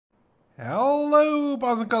Hello,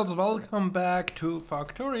 boys and girls, welcome back to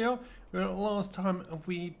Factorio, where last time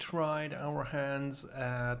we tried our hands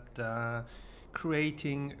at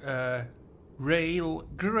creating a rail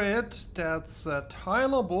grid that's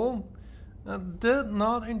tileable. Did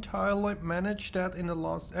not entirely manage that in the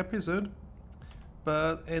last episode,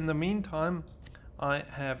 but in the meantime, I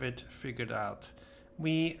have it figured out.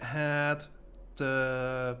 We had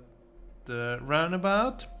the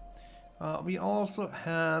roundabout. We also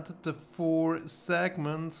had the four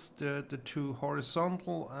segments, the two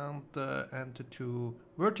horizontal and the two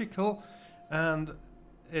vertical, and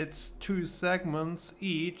it's two segments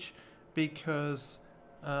each because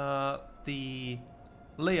the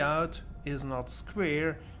layout is not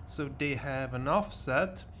square, so they have an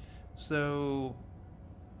offset. So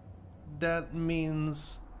that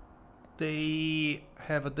means they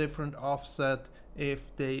have a different offset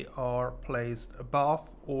if they are placed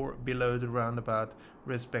above or below the roundabout,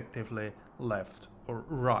 respectively left or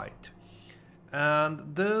right.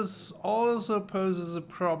 And this also poses a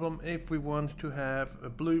problem if we want to have a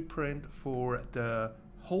blueprint for the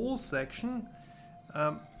whole section.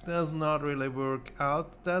 Does not really work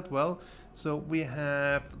out that well. So we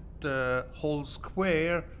have the whole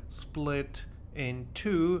square split in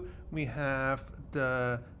two. We have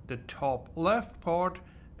the top left part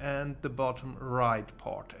and the bottom right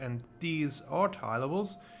part, and these are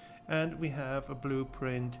tileables, and we have a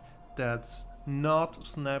blueprint that's not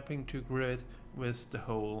snapping to grid with the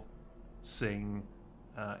whole thing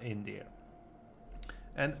in there.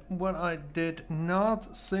 And what I did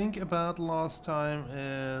not think about last time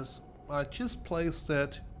is I just placed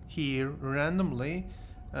that here randomly,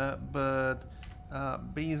 but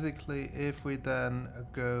basically if we then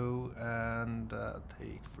go and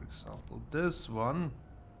take, for example, this one,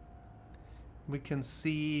 we can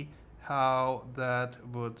see how that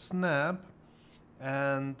would snap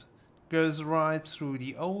and goes right through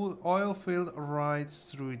the oil field, right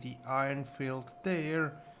through the iron field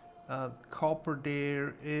there. Copper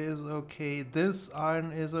there is okay, this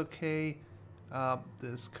iron is okay,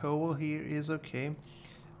 this coal here is okay,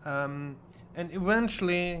 and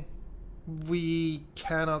eventually we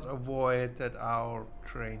cannot avoid that our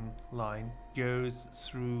train line goes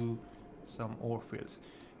through some ore fields.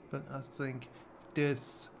 But I think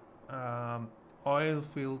this oil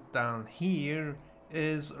field down here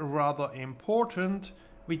is rather important.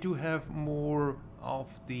 We do have more of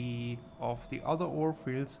the other ore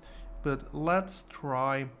fields, but let's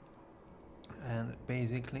try and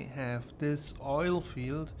basically have this oil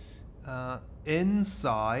field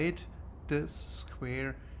inside this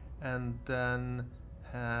square, and then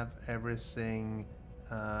have everything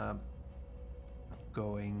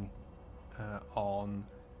going on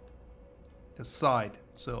the side,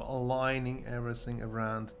 so aligning everything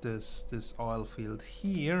around this oil field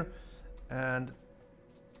here. And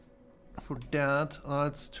for that,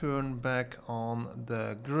 let's turn back on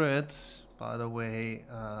the grid. By the way,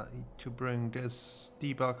 to bring this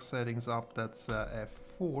debug settings up, that's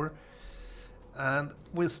F4, and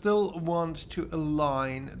we still want to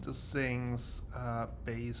align the things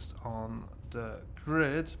based on the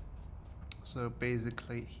grid. So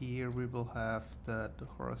basically here we will have the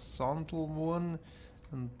horizontal one,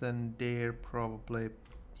 and then there probably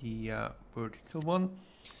the vertical one,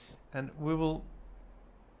 and we will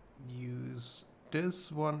use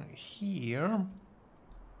this one here,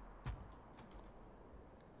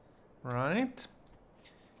 right?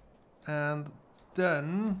 And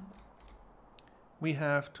then we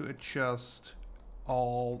have to adjust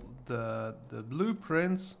all the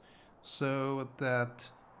blueprints so that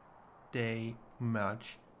they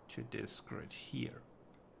match to this grid here.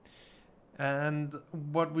 And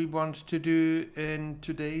what we want to do in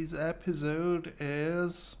today's episode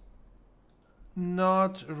is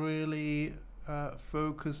not really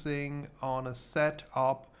focusing on a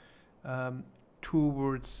setup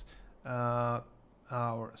towards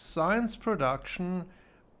our science production,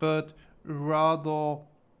 but rather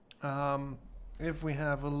if we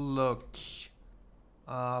have a look,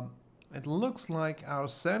 it looks like our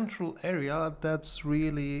central area, that's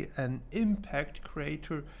really an impact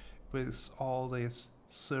crater with all these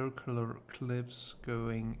circular cliffs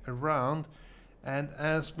going around. And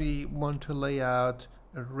as we want to lay out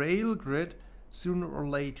a rail grid, sooner or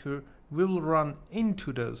later we will run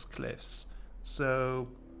into those cliffs. So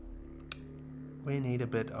we need a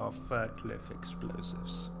bit of cliff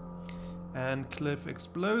explosives. And cliff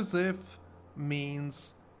explosive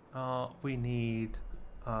means we need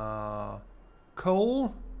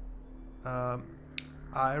coal,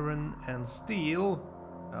 iron and steel.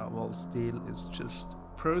 Well, steel is just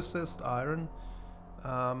processed iron.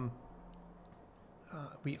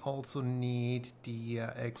 we also need the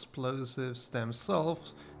explosives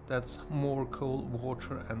themselves. That's more coal,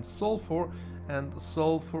 water and sulfur. And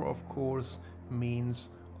sulfur, of course, means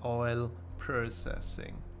oil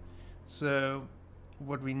processing. So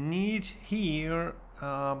what we need here,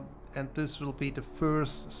 and this will be the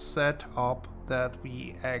first setup that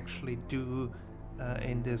we actually do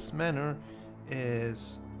in this manner,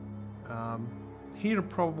 is here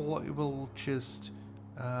probably we'll just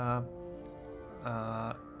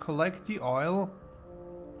collect the oil,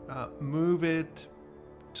 move it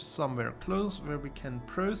to somewhere close where we can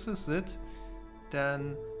process it,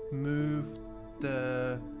 then move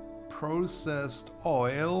the processed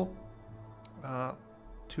oil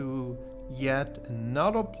to yet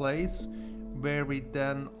another place where we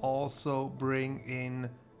then also bring in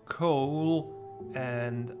coal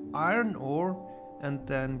and iron ore, and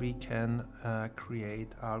then we can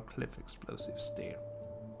create our cliff explosives there.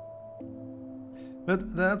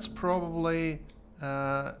 But that's probably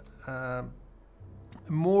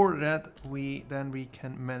more than we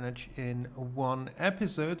can manage in one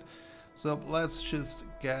episode. So let's just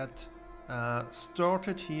get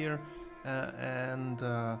started here, and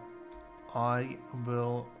I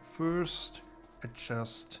will first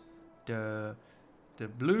adjust the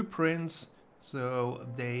blueprints so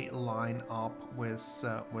they line up with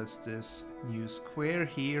this new square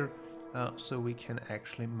here, so we can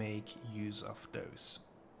actually make use of those.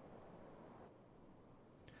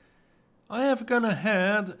 I have gone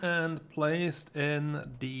ahead and placed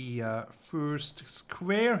in the first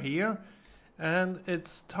square here, and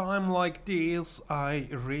it's time like this I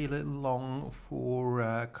really long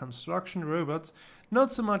for construction robots,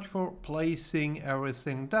 not so much for placing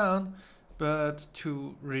everything down, but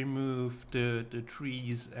to remove the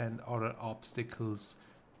trees and other obstacles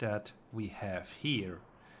that we have here.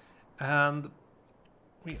 And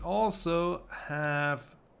we also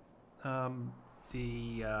have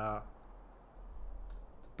the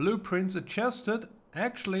blueprints adjusted.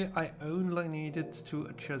 Actually, I only needed to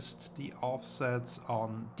adjust the offsets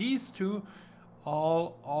on these two.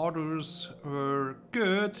 All others were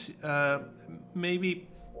good. Maybe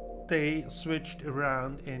they switched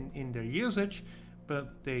around in their usage,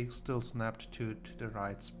 but they still snapped to the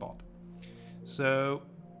right spot. So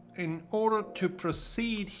in order to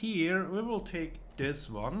proceed here, we will take this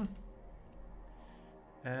one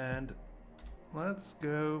and let's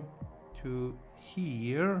go to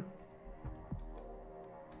here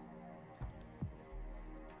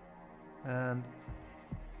and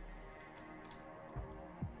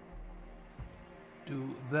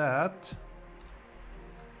do that.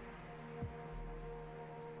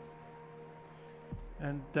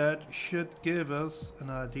 And that should give us an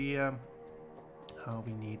idea how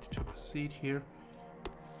we need to proceed here.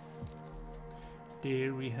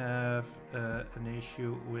 There we have an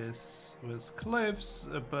issue with cliffs,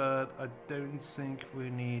 but I don't think we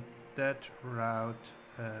need that route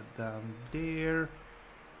down there.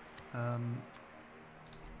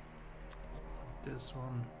 This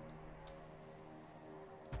one.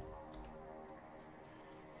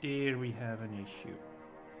 There we have an issue.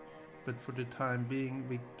 But for the time being,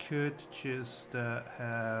 we could just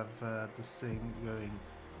have the thing going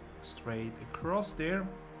straight across there.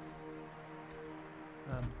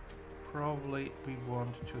 Probably we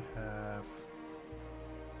want to have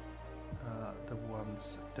the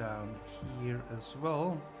ones down here as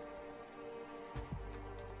well.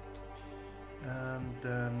 And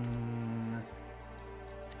then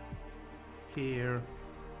here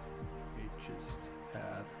we just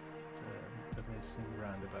add the missing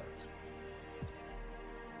roundabout.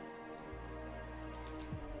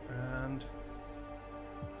 And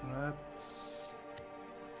let's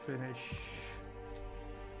finish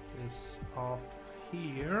this off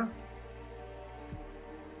here.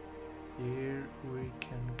 Here we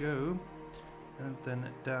can go, and then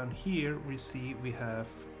down here we see we have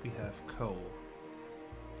coal.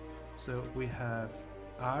 So we have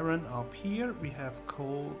iron up here, we have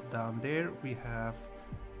coal down there, we have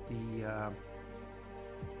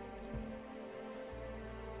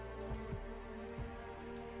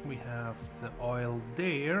the oil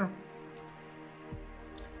there,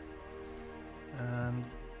 and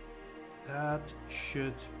that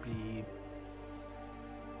should be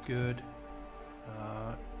good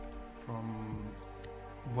from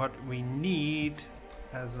what we need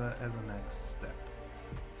as a next step.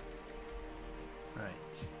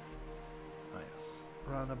 Right, nice,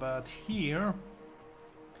 round about here.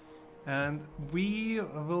 And we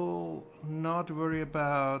will not worry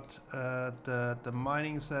about the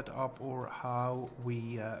mining setup or how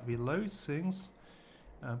we load things.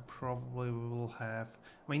 Probably we will have,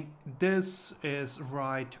 I mean, this is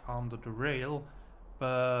right under the rail,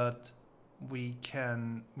 but we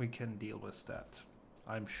can deal with that,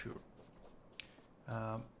 I'm sure.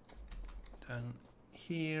 Then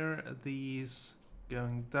here, these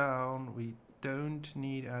going down we don't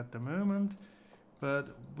need at the moment,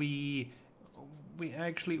 but we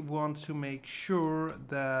actually want to make sure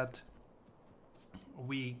that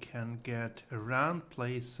we can get around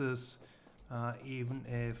places, even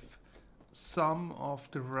if some of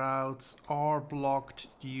the routes are blocked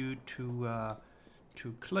due to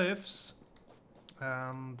cliffs.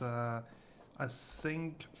 And I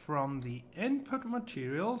think from the input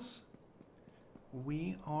materials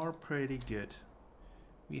we are pretty good.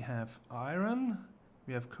 We have iron,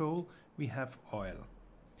 we have coal, we have oil.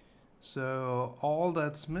 So all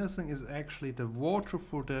that's missing is actually the water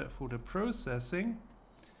for the processing,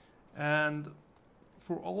 and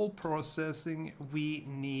for all processing we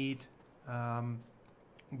need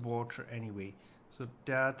water anyway. So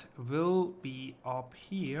that will be up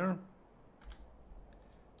here.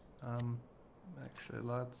 Actually,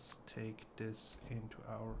 let's take this into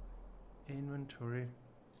our inventory.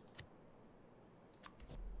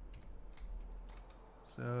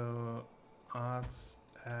 So let's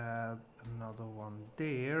add another one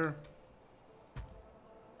there,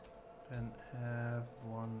 then have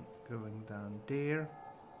one going down there,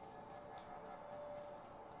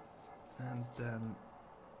 and then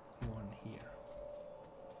one here.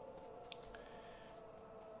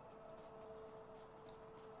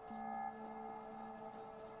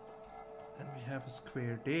 And we have a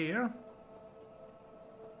square there.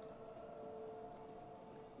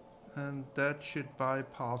 And that should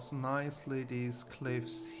bypass nicely these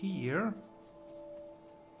cliffs here.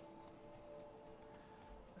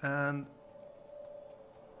 And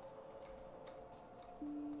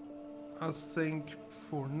I think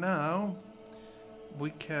for now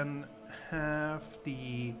we can have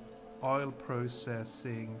the oil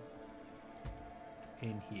processing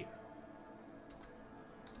in here.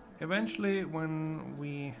 Eventually, when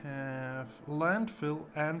we have landfill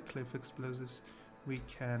and cliff explosives, we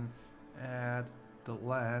can add the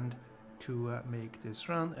land to make this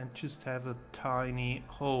run and just have a tiny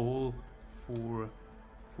hole for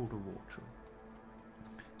the water.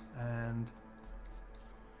 And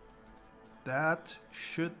that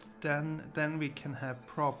should then we can have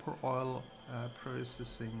proper oil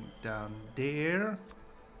processing down there.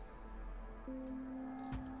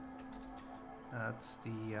 That's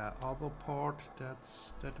the other part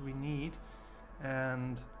that we need.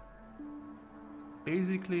 And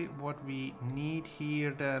basically what we need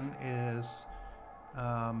here then is,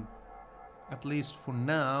 at least for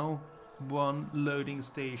now, one loading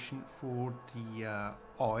station for the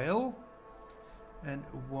oil and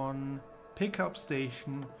one pickup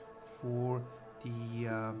station for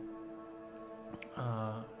the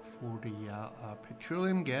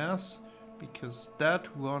petroleum gas, because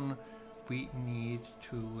that one we need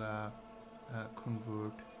to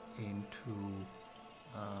convert into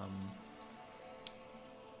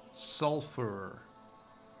sulfur,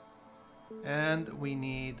 and we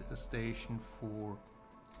need a station for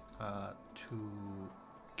to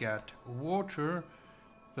get water,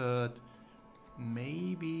 but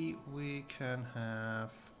maybe we can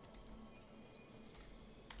have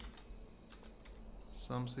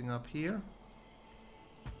something up here.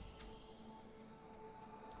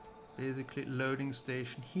 Basically loading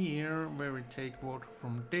station here where we take water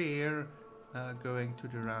from there, going to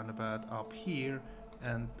the roundabout up here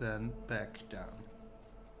and then back down.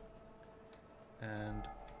 And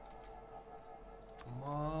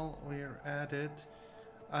while we're at it,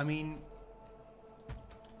 I mean,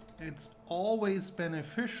 it's always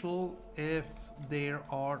beneficial if there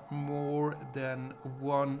are more than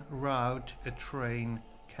one route a train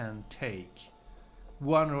can take.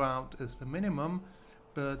 One route is the minimum,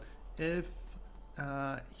 but if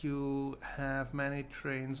you have many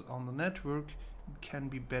trains on the network, it can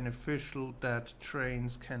be beneficial that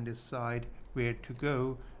trains can decide where to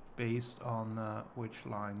go based on which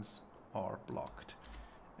lines are blocked.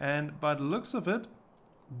 And by the looks of it,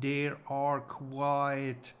 there are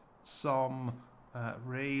quite some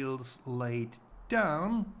rails laid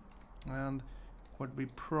down, and what we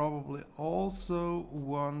probably also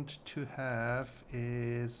want to have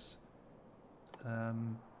is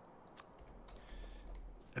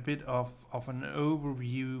a bit of an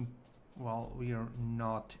overview while we are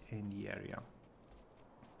not in the area.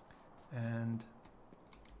 And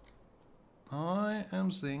I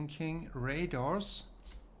am thinking radars.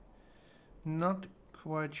 Not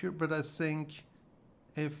quite sure, but I think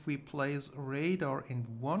if we place a radar in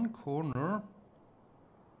one corner,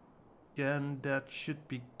 and that should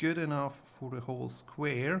be good enough for the whole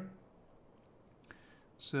square.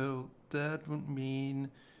 So that would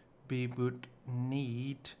mean we would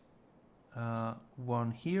need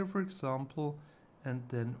one here, for example, and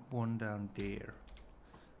then one down there.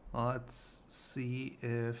 Let's see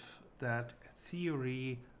if that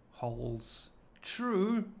theory holds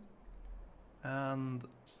true. And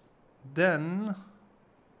then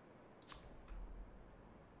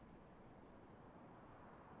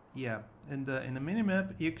yeah, in the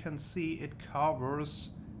minimap you can see it covers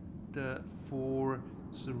the 4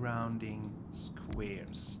 surrounding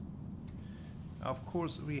squares. Of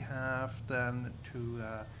course, we have then to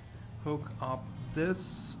hook up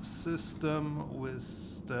this system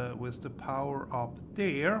with the power up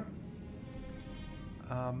there,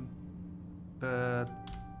 but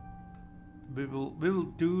we will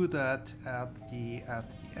do that at the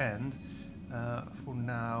end. For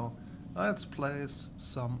now, let's place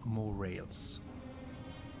some more rails.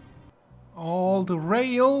 All the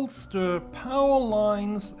rails, the power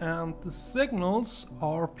lines and the signals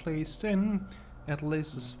are placed in, at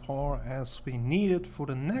least as far as we need it for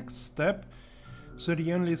the next step. So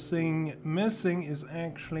the only thing missing is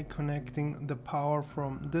actually connecting the power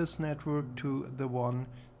from this network to the one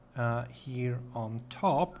here on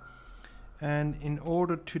top. And in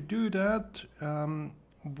order to do that,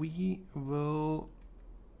 we will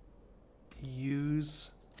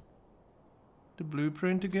use the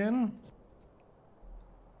blueprint again.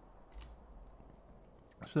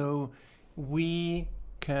 So we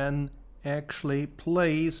can actually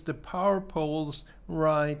place the power poles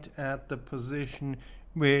right at the position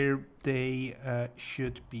where they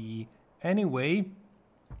should be anyway.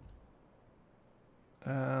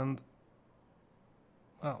 And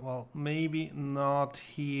well, maybe not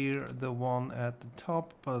here, the one at the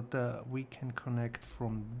top, but we can connect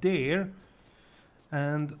from there.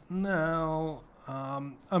 And now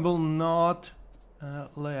I will not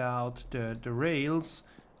lay out the rails,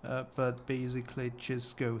 but basically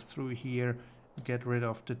just go through here, get rid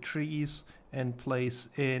of the trees and place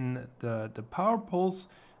in the power poles.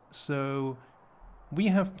 So we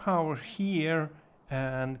have power here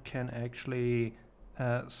and can actually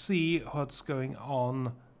see what's going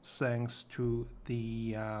on thanks to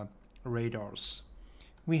the radars.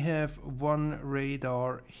 We have one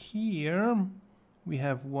radar here, we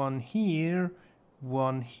have one here,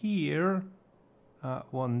 one here,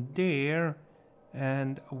 one there,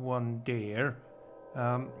 and one there,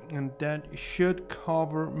 and that should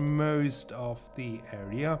cover most of the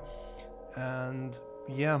area. And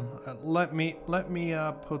yeah, let me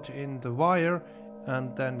put in the wire,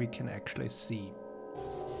 and then we can actually see.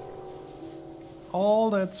 All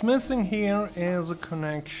that's missing here is a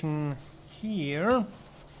connection here,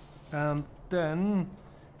 and then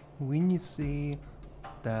we see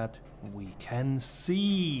that we can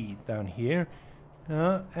see down here,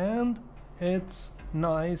 and it's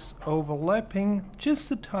nice overlapping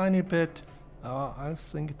just a tiny bit. I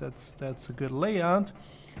think that's a good layout,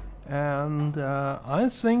 and I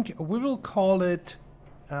think we will call it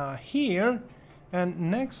here,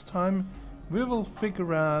 and next time we will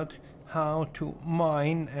figure out how to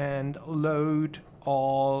mine and load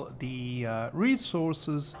all the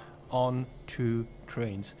resources onto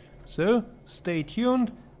trains. So stay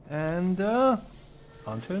tuned, and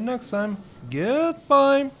until next time,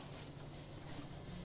 goodbye.